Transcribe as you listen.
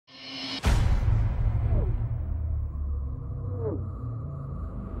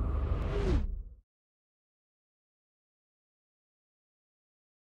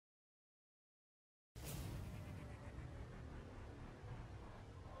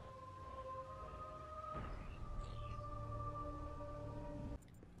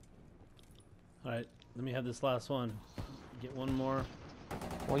Alright, let me have this last one. Get one more.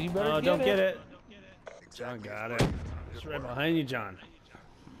 Well, you better Oh, don't get it. Exactly. John got it. It's right behind you, John.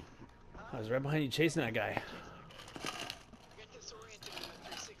 I was right behind you chasing that guy.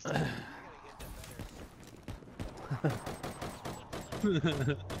 What's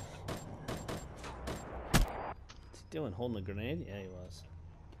he doing? Holding a grenade? Yeah, he was.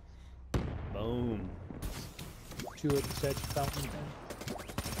 Boom. To it, such fountain pen.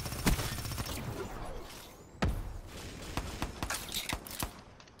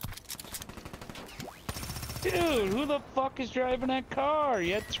 Dude, who the fuck is driving that car?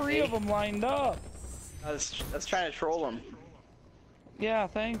 You had 3 of them lined up. I was trying to troll him. Yeah,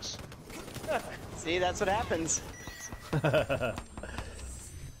 thanks. See, that's what happens.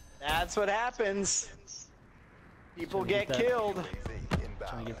 That's what happens. People get killed.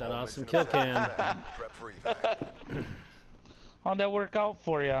 Trying to get that awesome kill cam. How'd that work out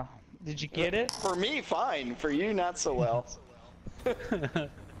for you? Did you get it? For me, fine. For you, not so well.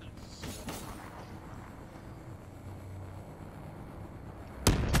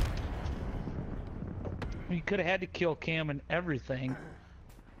 You could have had to kill Cam and everything.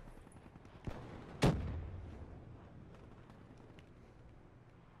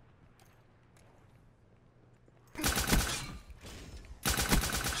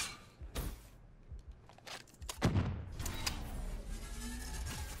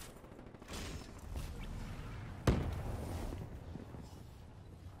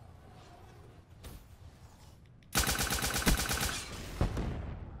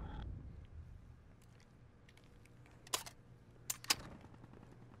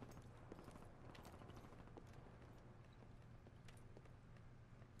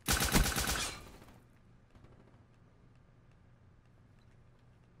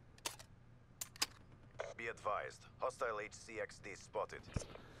 Be advised, hostile HCXD spotted.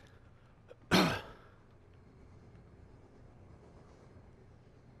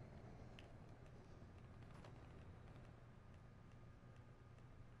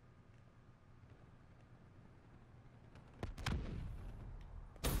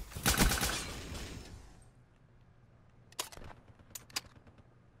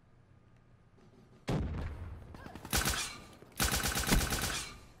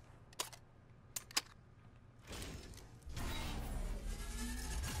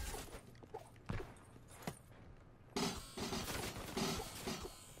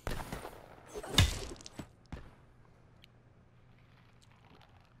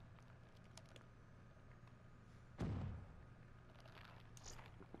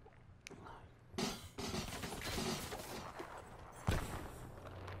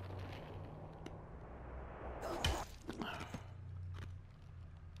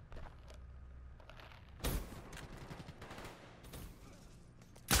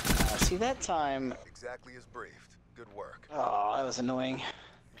 See, that time. Exactly as briefed. Good work. Oh, that was annoying.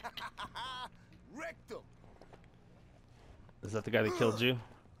 Wrecked 'em. Is that the guy that killed you?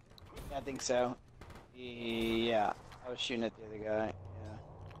 Yeah, I think so. Yeah, I was shooting at the other guy.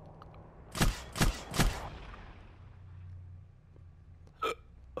 Yeah.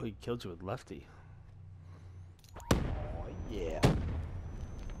 Oh, he killed you with lefty. Oh, yeah.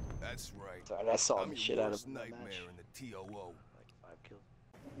 That's right. Sorry, I saw I'm the your shit out worst of that nightmare match. in the TOO. Like 5 kills.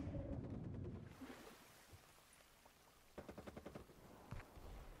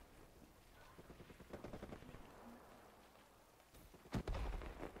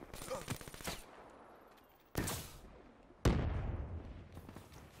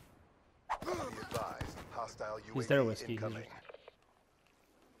 Be advised, hostile UAV He's there, Whiskey. incoming.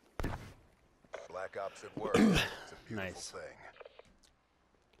 Black Ops at work. It's a beautiful Nice. thing.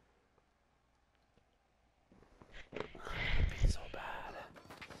 So bad.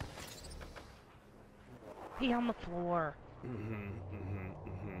 Pee on the floor.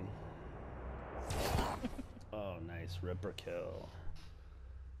 Oh, nice. Ripper kill.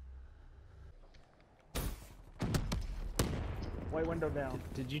 White window down.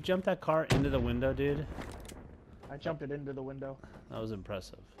 Did you jump that car into the window, dude? I jumped it into the window. That was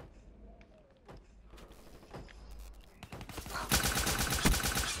impressive.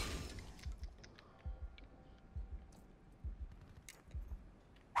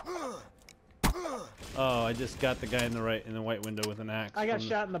 Oh, I just got the guy in the white window with an axe. I got from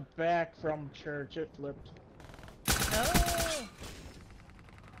shot in the back from church. It flipped. Oh.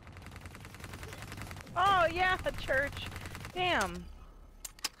 Oh yeah, the church. Damn.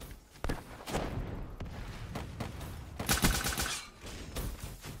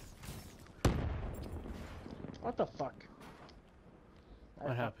 What the fuck? I What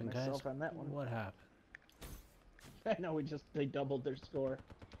fucked happened, guys? myself on that one. What happened? I know they doubled their score.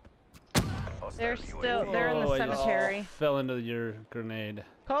 They're Hostile still, UAV. they're in the Oh, I just cemetery. fell into your grenade.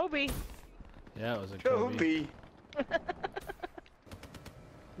 Kobe. Yeah, it was a Kobe.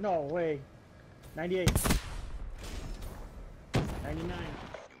 No way. 98. 99.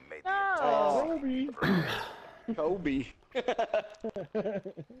 You made No. Kobe. Kobe.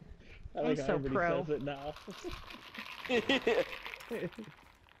 I like how so everybody pro. says it now.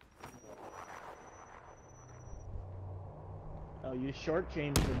 Oh, you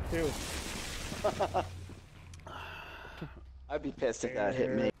shortchanged them too. I'd be pissed if that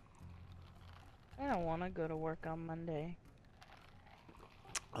hit me. I don't want to go to work on Monday.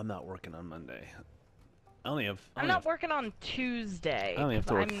 I'm not working on Monday. I only have. I'm not working on Tuesday. I only have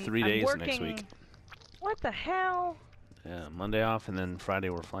to 'cause work 3 I'm days working... next week. What the hell? Yeah, Monday off, and then Friday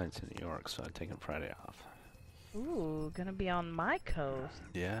we're flying to New York, so I'm taking Friday off. Ooh, gonna be on my coast.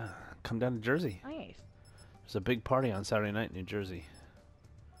 Yeah, come down to Jersey. Nice. There's a big party on Saturday night in New Jersey.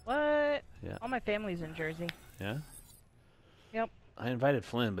 What? Yeah. All my family's in Jersey. Yeah? Yep. I invited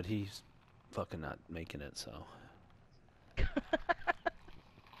Flynn, but he's fucking not making it, so. He's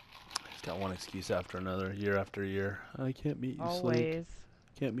got one excuse after another, year after year. I can't meet you, Slake. Always.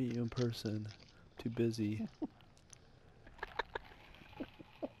 Can't meet you in person. Too busy.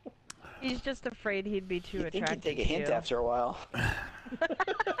 He's just afraid he'd be too You think attractive he'd take a hint to you. after a while.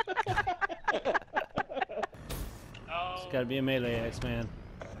 It's gotta be a melee, X-Man.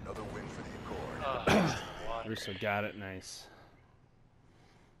 Another win for the Accord. Russo got it, nice.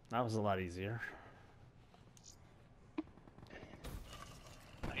 That was a lot easier.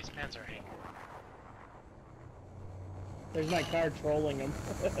 Nice panzer hangar. There's my car trolling him.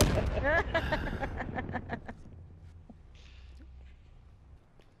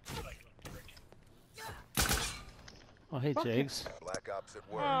 Oh, hey, Jakes. Black Ops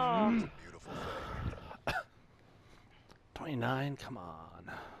at work. Oh. It's a beautiful thing. 29, come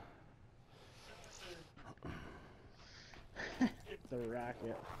on. The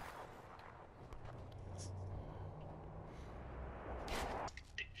rocket.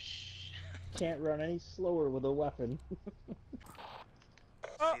 Can't run any slower with a weapon.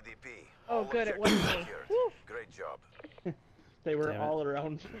 CDP. Oh, All good, it objectives wasn't me. secured. Woo. Great job. They were Damn it. all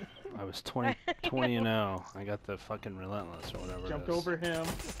around. I was 20 and 0. I got the fucking relentless or whatever. Jumped it is. over him.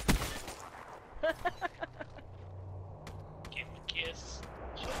 Give him a kiss.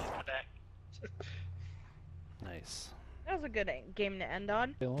 Show him the back. Nice. That was a good game to end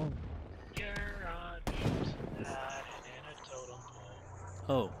on. You're on mute. Hiding in a totem pole.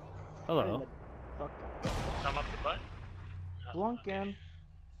 Oh, hello. Fuck. Thumb up the butt. Oh, Blunkin.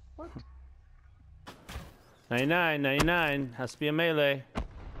 What? 99, 99. Has to be a melee.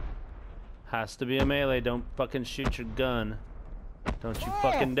 Has to be a melee. Don't fucking shoot your gun. Don't you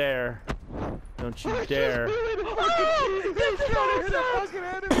fucking dare. Don't you dare. Oh, this is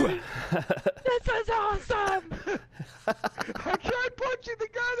awesome! This is awesome! I tried punching the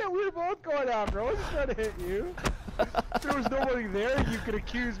guy that we were both going after. I wasn't trying to hit you. If there was nobody there, you could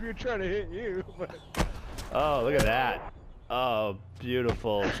accuse me of trying to hit you. But... Oh, look at that. Oh,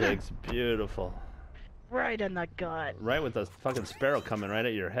 beautiful, Jakes. Beautiful. Right in the gut. Right with the fucking sparrow coming right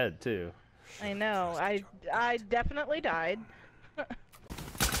at your head, too. I know. I definitely died. The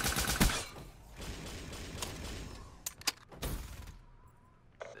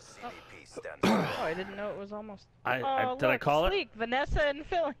CDP stands Oh, I didn't know it was almost. Did I look, call it? Sleek, Vanessa and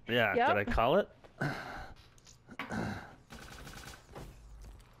Phil. Yeah, Yep. did I call it?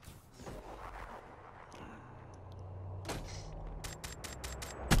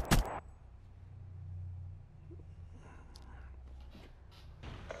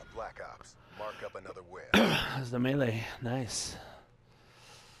 Black Ops. Mark up another win. That's the melee. Nice.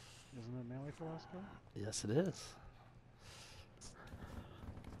 Isn't it melee for last go? Yes, it is.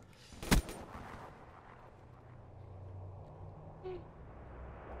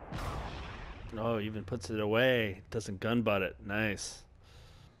 Oh, even puts it away. Doesn't gun butt it. Nice.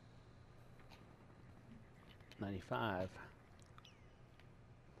 95.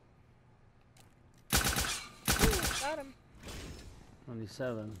 Got him.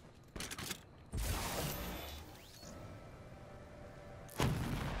 27.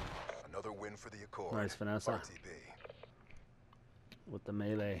 Another win for the Accord. Nice, Vanessa. RTB. With the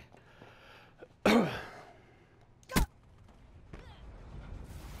melee.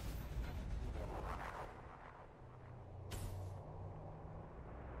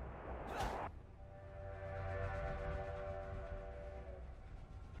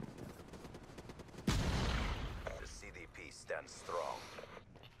 The CDP stands strong.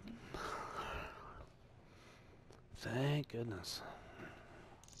 Thank goodness.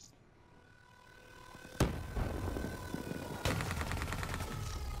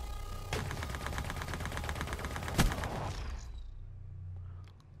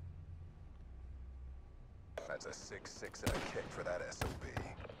 a 6-6 and a kick for that SOB.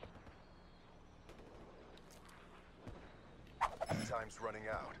 Time's running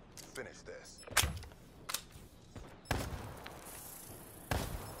out. Finish this.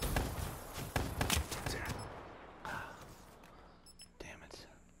 Damn it.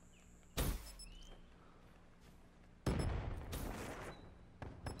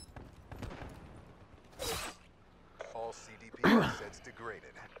 All CDP assets degraded.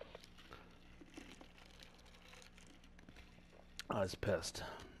 I was pissed.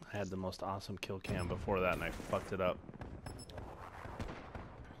 I had the most awesome kill cam before that and I fucked it up.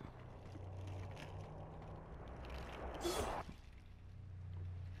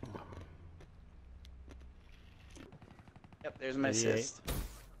 Yep, there's my 88. assist.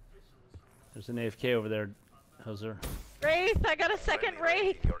 There's an AFK over there, Hoser. Wraith, I got a second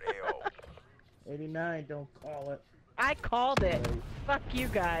Wraith. Your AO. 89, don't call it. I called it. Fuck you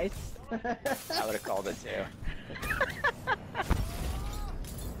guys. I would have called it too.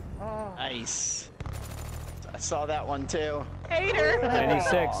 Oh. Nice. I saw that one too. Hater.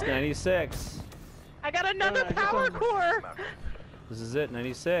 96, 96. I got another I got power some- core. This is it,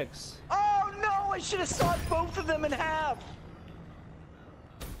 96. Oh no! I should have sawed both of them in half.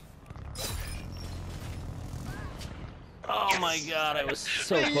 Oh my god, I was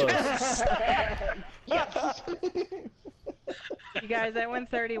so close. You guys, I went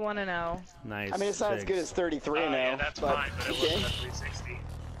 31-0. Nice. I mean, it's not as good as 33 now. Yeah, that's but fine, but it wasn't a 360.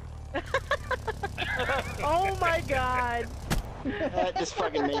 Oh my god. that just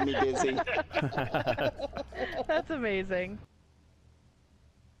fucking made me dizzy. That's amazing.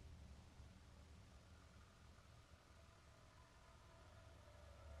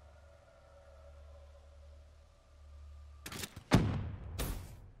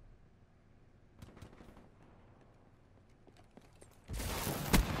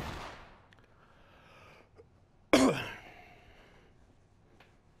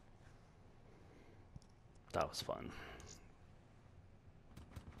 That was fun.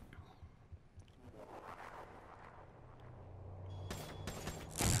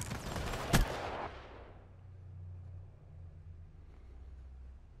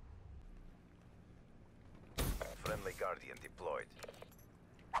 Friendly Guardian deployed.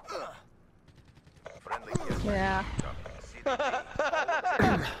 Friendly Yeah.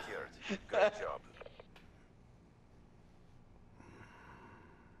 CDP. Secured. Good job.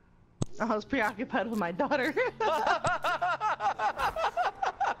 I was preoccupied with my daughter.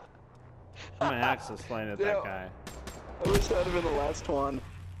 My axe is flying at that guy. I wish that had been the last one.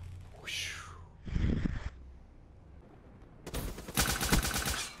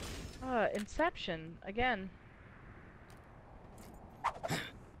 Inception again.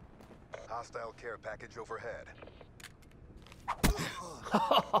 Hostile care package overhead.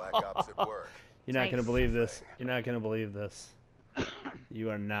 Black Ops at work. You're not gonna Thanks. believe this. You're not gonna believe this. You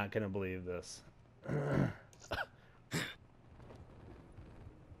are not gonna believe this.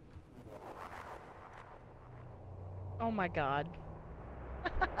 Oh my god.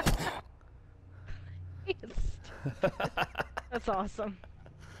 That's awesome.